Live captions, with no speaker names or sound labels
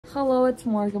Hello, it's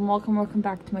Morgan. Welcome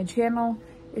back to my channel.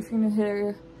 If you're new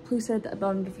here, please hit that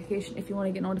bell notification if you want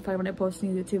to get notified when I post a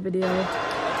new YouTube video.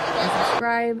 And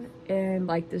subscribe and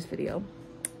like this video.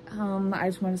 I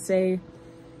just want to say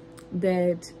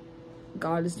that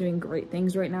God is doing great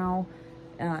things right now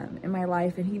in my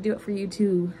life, and He can do it for you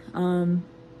too.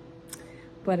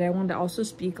 But I wanted to also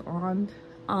speak on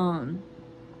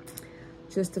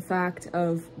just the fact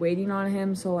of waiting on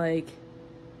Him. So like,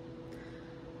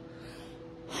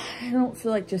 I don't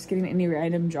feel like just getting any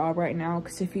random job right now,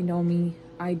 because if you know me,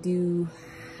 I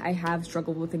have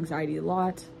struggled with anxiety a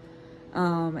lot,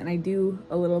 and I do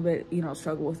a little bit,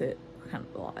 struggle with it kind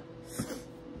of a lot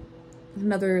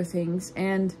and other things,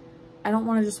 and I don't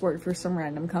want to just work for some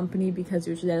random company, because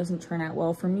usually that doesn't turn out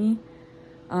well for me.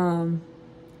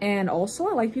 And also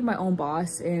I like being my own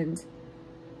boss and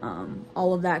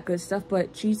all of that good stuff,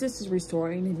 but Jesus is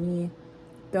restoring in me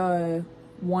the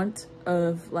want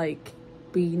of like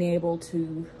being able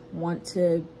to want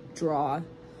to draw,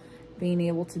 being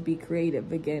able to be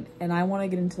creative again. And I want to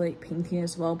get into like painting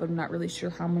as well, but I'm not really sure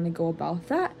how I'm going to go about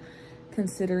that,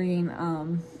 considering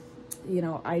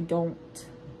I don't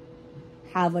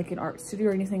have like an art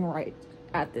studio or anything right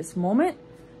at this moment.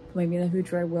 Maybe in the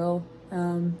future I will.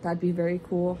 That'd be very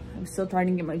cool. I'm still trying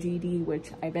to get my GED,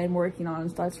 which I've been working on,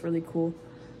 so that's really cool.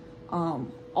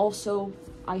 Also,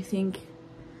 I think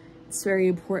it's very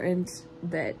important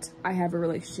that I have a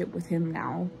relationship with Him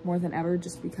now more than ever,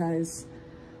 just because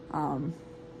I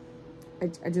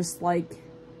just like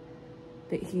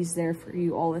that He's there for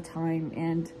you all the time.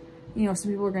 And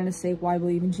some people are going to say, why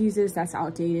believe in Jesus? That's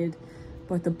outdated.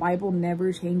 But the Bible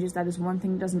never changes. That is one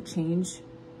thing that doesn't change.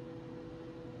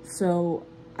 So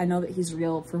I know that He's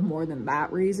real for more than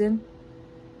that reason.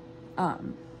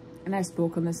 And I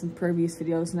spoke on this in previous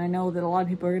videos, and I know that a lot of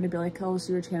people are going to be like, oh,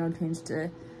 so your channel changed to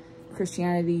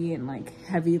Christianity and like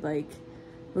heavy like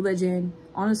religion.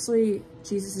 Honestly,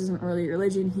 Jesus isn't really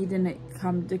religion. He didn't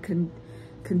come to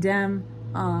condemn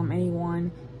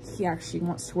anyone. He actually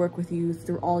wants to work with you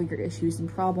through all your issues and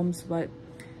problems. But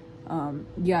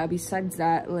yeah, besides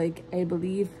that, like, I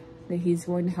believe that He's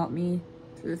going to help me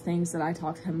through the things that I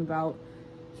talk to Him about.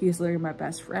 He is literally my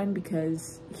best friend,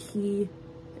 because He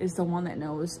is the one that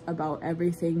knows about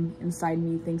everything inside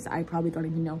me, things that I probably don't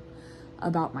even know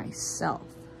about myself.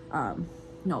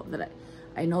 No, that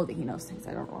I know that He knows things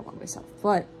I don't know about myself.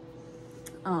 But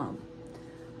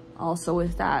also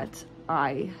with that,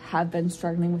 I have been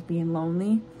struggling with being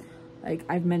lonely. Like,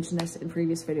 I've mentioned this in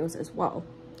previous videos as well,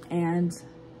 and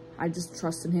I just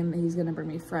trust in Him that He's gonna bring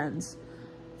me friends,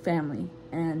 family,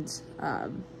 and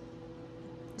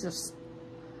just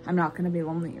I'm not gonna be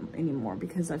lonely anymore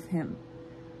because of Him,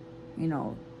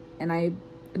 and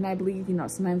I believe,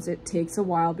 sometimes it takes a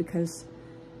while, because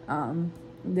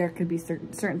there could be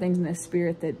certain things in the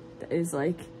spirit that is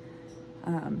like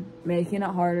making it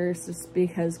harder. It's just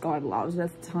because God allows it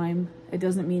at the time. It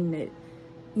doesn't mean that,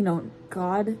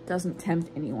 God doesn't tempt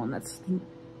anyone. That's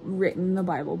written in the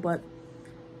Bible. But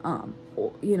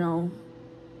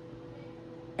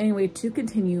anyway, to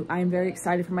continue, I'm very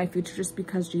excited for my future, just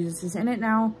because Jesus is in it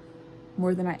now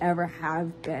more than I ever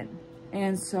have been.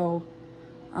 And so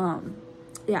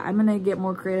yeah, I'm gonna get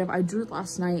more creative. I drew it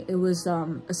last night. It was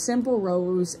a simple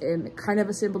rose and kind of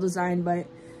a simple design, but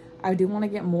I do want to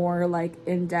get more like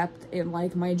in depth in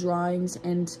like my drawings,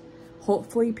 and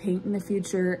hopefully paint in the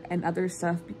future and other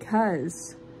stuff,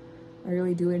 because I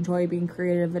really do enjoy being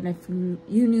creative. And if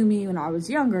you knew me when I was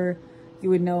younger, you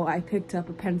would know I picked up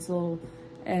a pencil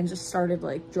and just started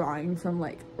like drawing from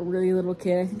like a really little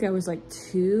kid. I think I was like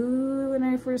 2 when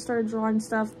I first started drawing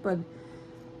stuff, but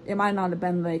it might not have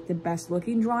been like the best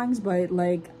looking drawings, but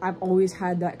like I've always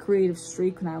had that creative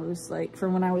streak when I was like,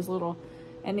 from when I was little.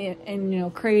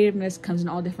 And creativeness comes in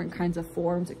all different kinds of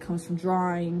forms. It comes from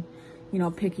drawing,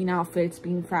 picking outfits,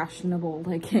 being fashionable,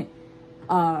 like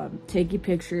taking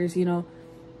pictures,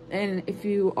 and if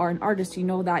you are an artist, you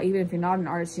know that. Even if you're not an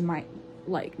artist, you might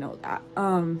like know that.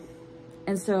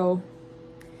 And so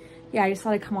yeah, I just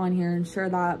thought I'd come on here and share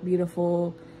that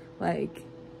beautiful like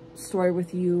story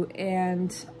with you.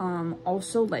 And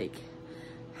also, like,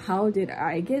 how did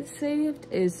I get saved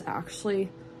is actually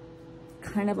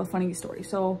kind of a funny story.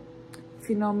 So if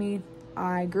you know me,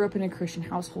 I grew up in a Christian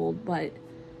household, but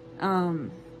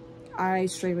I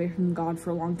strayed away from God for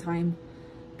a long time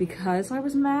because I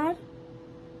was mad.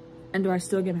 And do I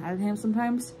still get mad at Him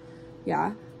sometimes?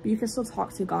 Yeah, but you can still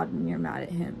talk to God when you're mad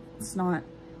at Him. It's not,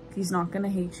 He's not gonna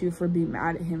hate you for being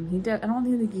mad at Him. I don't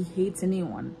think He hates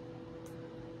anyone.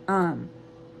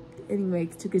 Anyway,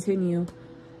 to continue,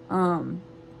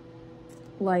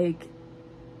 like,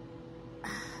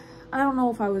 I don't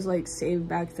know if I was like saved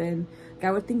back then. Like,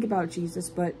 I would think about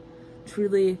Jesus, but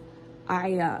truly,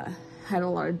 I had a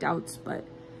lot of doubts. But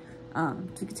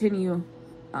to continue,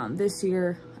 this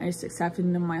year, I just accepted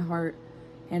him in my heart,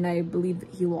 and I believe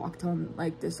that he walked on,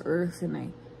 like, this earth,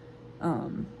 and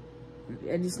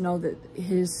I just know that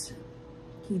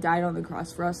he died on the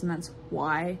cross for us, and that's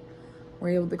why we're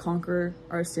able to conquer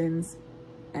our sins.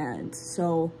 And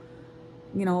so,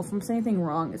 you know, if I'm saying anything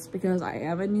wrong, it's because I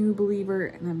am a new believer,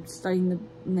 and I'm studying the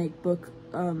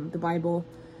Bible,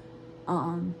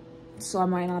 so I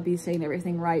might not be saying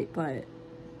everything right, but,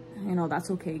 you know,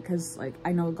 that's okay, because, like,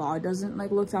 I know God doesn't,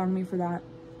 like, look down on me for that.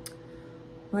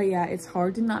 But yeah, it's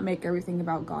hard to not make everything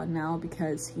about God now,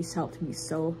 because he's helped me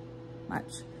so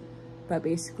much. But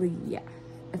basically, yeah,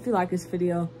 if you like this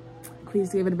video,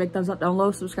 please give it a big thumbs up down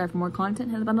below, subscribe for more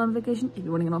content, hit the bell notification if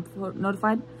you want to get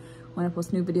notified when I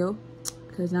post a new video,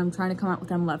 because now I'm trying to come out with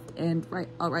them left and right.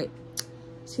 All right,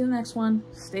 see you in the next one.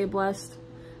 Stay blessed.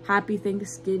 Happy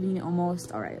Thanksgiving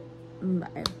almost. All right,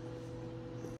 bye.